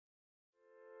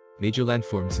Major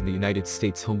landforms in the United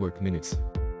States. Homework minutes.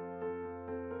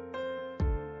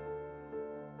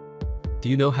 Do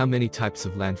you know how many types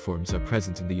of landforms are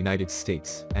present in the United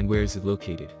States, and where is it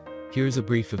located? Here is a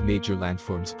brief of major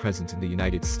landforms present in the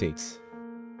United States.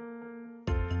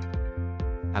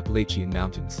 Appalachian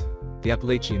Mountains. The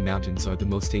Appalachian Mountains are the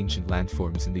most ancient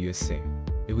landforms in the USA.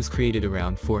 It was created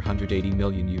around 480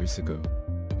 million years ago.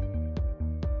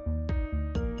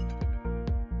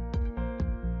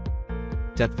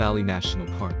 Death Valley National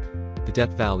Park. The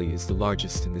Death Valley is the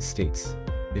largest in the states.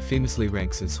 It famously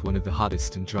ranks as one of the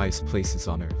hottest and driest places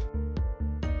on Earth.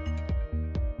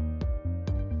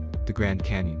 The Grand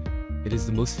Canyon. It is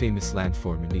the most famous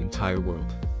landform in the entire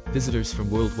world. Visitors from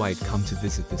worldwide come to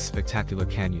visit this spectacular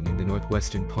canyon in the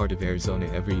northwestern part of Arizona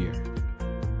every year.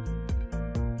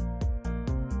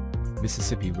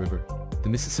 Mississippi River. The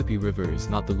Mississippi River is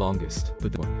not the longest,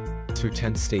 but the one. It's for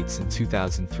 10 states and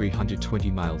 2,320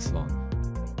 miles long.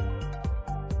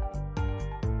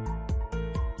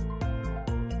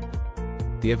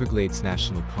 The Everglades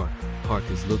National Park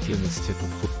is located on this tip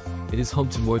of. It is home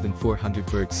to more than 400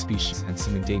 bird species and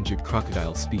some endangered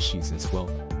crocodile species as well.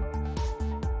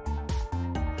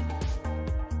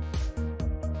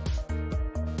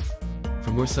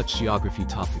 For more such geography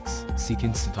topics, seek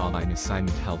instant online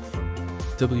assignment help from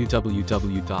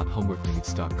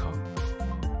www.homeworkminutes.com.